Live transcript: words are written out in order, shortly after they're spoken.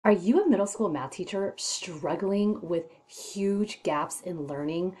Are you a middle school math teacher struggling with huge gaps in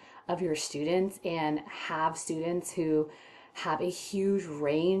learning of your students and have students who have a huge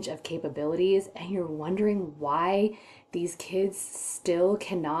range of capabilities and you're wondering why these kids still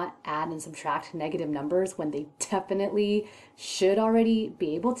cannot add and subtract negative numbers when they definitely should already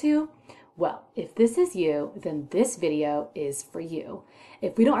be able to? Well, if this is you, then this video is for you.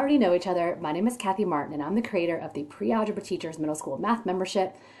 If we don't already know each other, my name is Kathy Martin and I'm the creator of the Pre-Algebra Teachers Middle School Math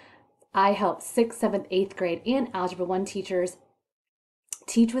Membership. I help 6th, 7th, 8th grade and Algebra 1 teachers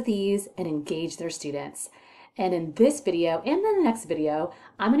teach with ease and engage their students. And in this video and in the next video,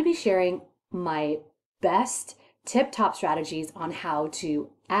 I'm going to be sharing my best tip-top strategies on how to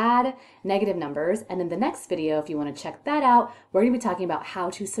add negative numbers. And in the next video, if you want to check that out, we're going to be talking about how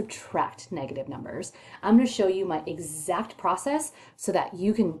to subtract negative numbers. I'm going to show you my exact process so that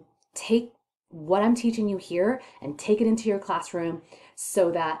you can take what I'm teaching you here and take it into your classroom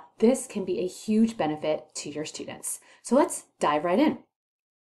so that this can be a huge benefit to your students. So let's dive right in.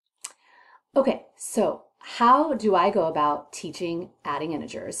 Okay, so how do I go about teaching adding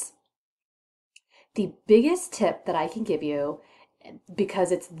integers? The biggest tip that I can give you,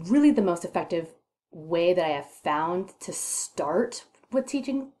 because it's really the most effective way that I have found to start with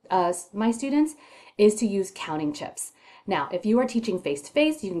teaching my students, is to use counting chips. Now, if you are teaching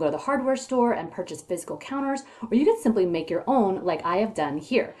face-to-face, you can go to the hardware store and purchase physical counters, or you can simply make your own like I have done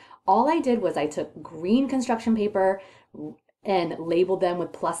here. All I did was I took green construction paper and labeled them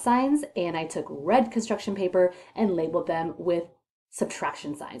with plus signs, and I took red construction paper and labeled them with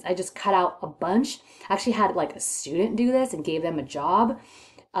subtraction signs. I just cut out a bunch. I actually had like a student do this and gave them a job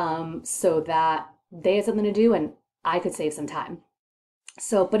so that they had something to do and I could save some time.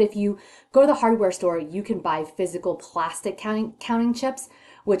 So, but if you go to the hardware store, you can buy physical plastic counting chips,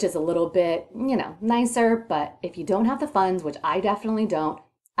 which is a little bit, nicer. But if you don't have the funds, which I definitely don't,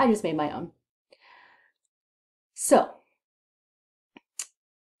 I just made my own. So,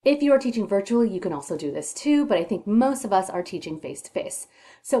 if you are teaching virtually, you can also do this too, but I think most of us are teaching face-to-face.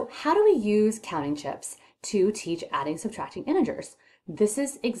 So how do we use counting chips to teach adding, subtracting integers? This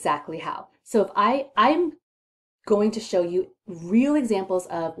is exactly how. So if I'm going to show you real examples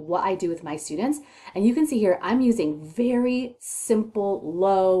of what I do with my students, and you can see here, I'm using very simple,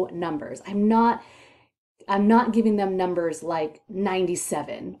 low numbers. I'm not giving them numbers like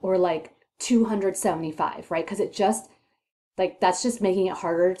 97 or like 275, right? Because that's just making it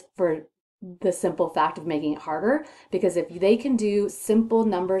harder for the simple fact of making it harder, because if they can do simple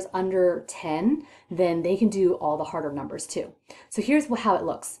numbers under 10, then they can do all the harder numbers too. So here's how it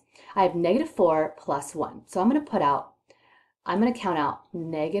looks. I have -4 plus 1. So I'm going to count out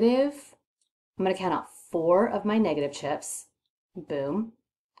 4 of my negative chips. Boom.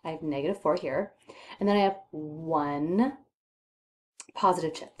 I have -4 here. And then I have 1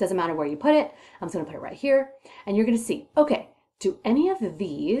 positive chip. Doesn't matter where you put it. I'm just going to put it right here. And you're going to see, okay, do any of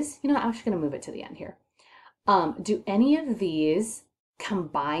these, I'm actually going to move it to the end here. Do any of these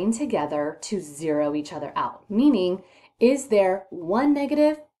combine together to zero each other out? Meaning, is there one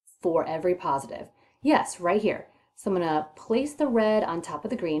negative for every positive? Yes, right here. So I'm going to place the red on top of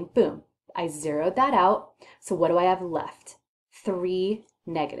the green. Boom. I zeroed that out. So what do I have left? 3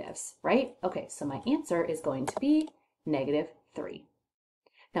 negatives, right? Okay, so my answer is going to be -3.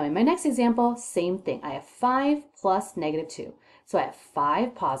 Now in my next example, same thing. I have 5 plus -2. So I have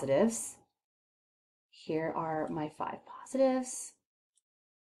 5 positives. Here are my 5 positives.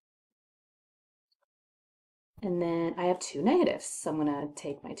 And then I have 2 negatives. So I'm going to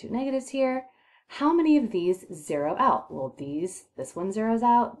take my 2 negatives here. How many of these zero out? Well, this one zeroes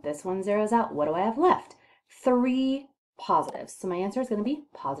out, this one zeroes out. What do I have left? 3 positives. So my answer is going to be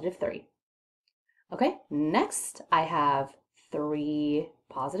 +3. Okay, next I have 3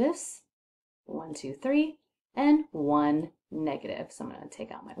 positives, 1, 2, 3, and 1 negative. So I'm going to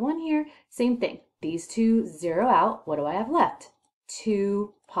take out my 1 here. Same thing. These two zero out. What do I have left?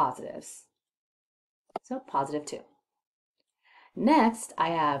 2 positives. So +2. Next, I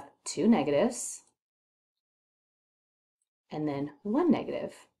have 2 negatives and then 1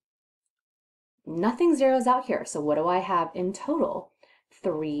 negative. Nothing zeroes out here. So what do I have in total?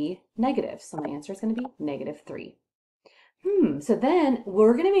 3 negatives. So my answer is going to be -3. So then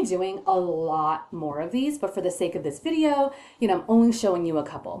we're going to be doing a lot more of these, but for the sake of this video, I'm only showing you a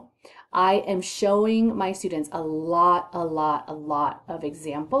couple. I am showing my students a lot of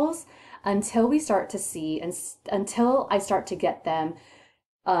examples until we start to see, and until I start to get them,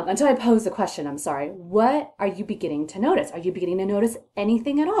 until I pose the question, I'm sorry, what are you beginning to notice? Are you beginning to notice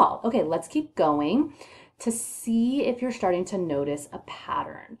anything at all? Okay, let's keep going to see if you're starting to notice a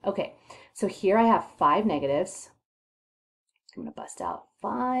pattern. Okay, so here I have 5 negatives. I'm going to bust out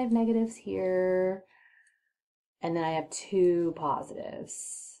 5 negatives here. And then I have 2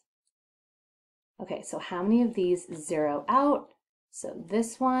 positives. Okay, so how many of these zero out? So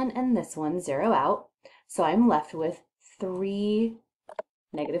this one and this one zero out. So I'm left with 3,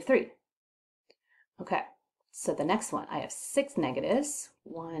 -3. Okay, so the next one, I have 6 negatives.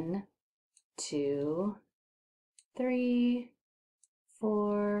 1, 2, 3,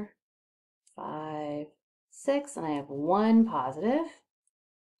 4, 5, 6, and I have 1 positive.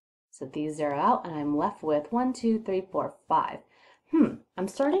 So these zero out, and I'm left with 1, 2, 3, 4, 5. I'm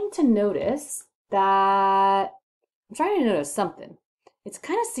starting to notice that I'm trying to notice something. It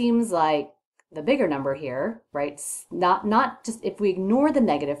kind of seems like the bigger number here, right? Not just if we ignore the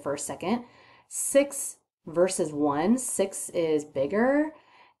negative for a second, 6 versus 1, 6 is bigger.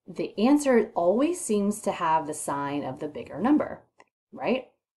 The answer always seems to have the sign of the bigger number,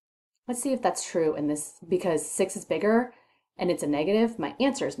 right? Let's see if that's true in this, because 6 is bigger and it's a negative, my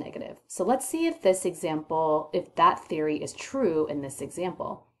answer is negative. So let's see if this example, if that theory is true in this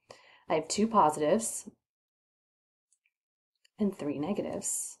example. I have 2 positives and 3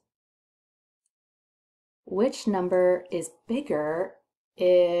 negatives. Which number is bigger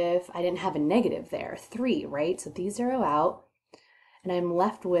if I didn't have a negative there? 3, right? So these zero out, and I'm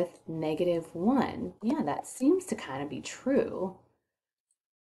left with -1. Yeah, that seems to kind of be true.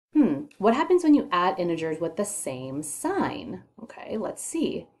 What happens when you add integers with the same sign? Okay, let's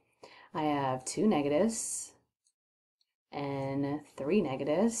see. I have 2 negatives and 3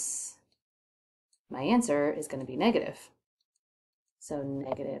 negatives. My answer is going to be negative. So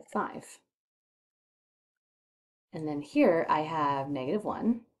 -5. And then here I have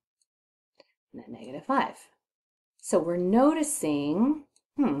 -1 and then -5. So we're noticing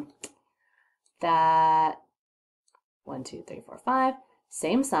that 1, 2, 3, 4, 5,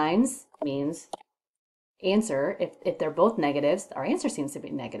 same signs means answer. If they're both negatives, our answer seems to be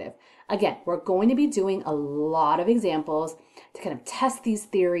negative. Again, we're going to be doing a lot of examples to kind of test these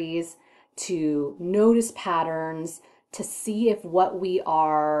theories, to notice patterns, to see if what we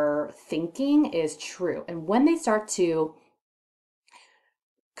are thinking is true. And when they start to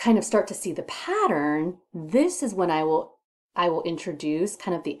see the pattern, this is when I will introduce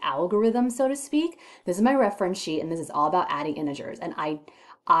kind of the algorithm, so to speak. This is my reference sheet, and this is all about adding integers. And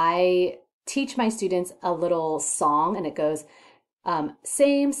I teach my students a little song, and it goes,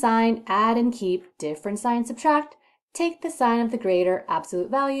 same sign, add and keep, different sign, subtract, take the sign of the greater absolute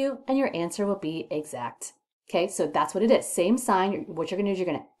value, and your answer will be exact. Okay, so that's what it is. Same sign. What you're going to do is you're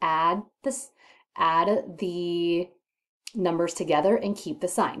going to add the numbers together and keep the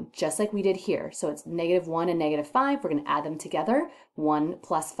sign, just like we did here. So it's -1 and -5. We're going to add them together. 1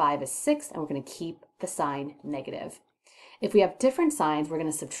 plus 5 is 6, and we're going to keep the sign negative. If we have different signs, we're going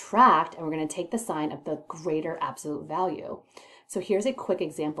to subtract, and we're going to take the sign of the greater absolute value. So here's a quick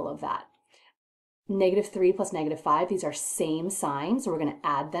example of that. -3 plus -5, these are same signs, so we're going to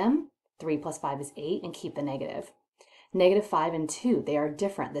add them. 3 plus 5 is 8, and keep the negative. -5 and 2, they are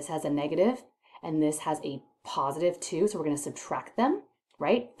different. This has a negative, and this has a positive 2, so we're going to subtract them,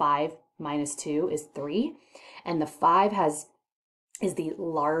 right? 5 minus 2 is 3, and the 5 is the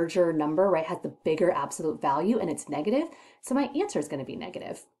larger number, right? Has the bigger absolute value, and it's negative, so my answer is going to be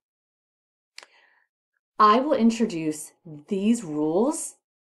negative. I will introduce these rules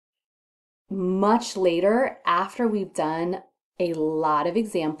much later after we've done a lot of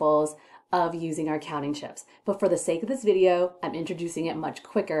examples of using our counting chips. But for the sake of this video, I'm introducing it much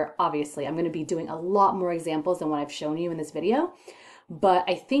quicker. Obviously, I'm going to be doing a lot more examples than what I've shown you in this video. But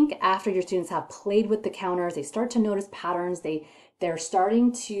I think after your students have played with the counters, they start to notice patterns, they're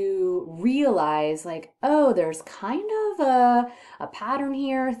starting to realize like, oh, there's kind of a pattern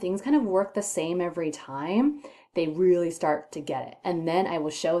here. Things kind of work the same every time. They really start to get it. And then I will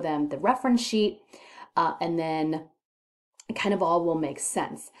show them the reference sheet, and then it kind of all will make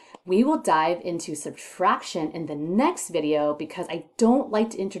sense. We will dive into subtraction in the next video because I don't like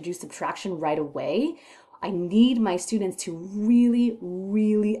to introduce subtraction right away. I need my students to really,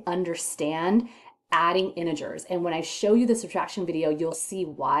 really understand adding integers. And when I show you the subtraction video, you'll see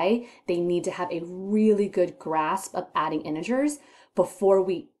why they need to have a really good grasp of adding integers before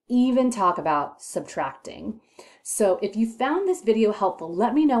we even talk about subtracting. So if you found this video helpful,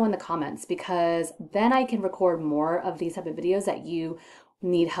 let me know in the comments, because then I can record more of these type of videos that you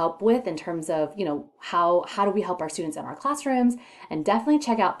need help with in terms of, how do we help our students in our classrooms. And definitely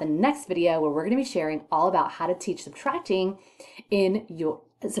check out the next video where we're going to be sharing all about how to teach subtracting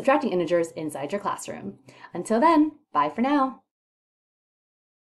integers inside your classroom. Until then, bye for now.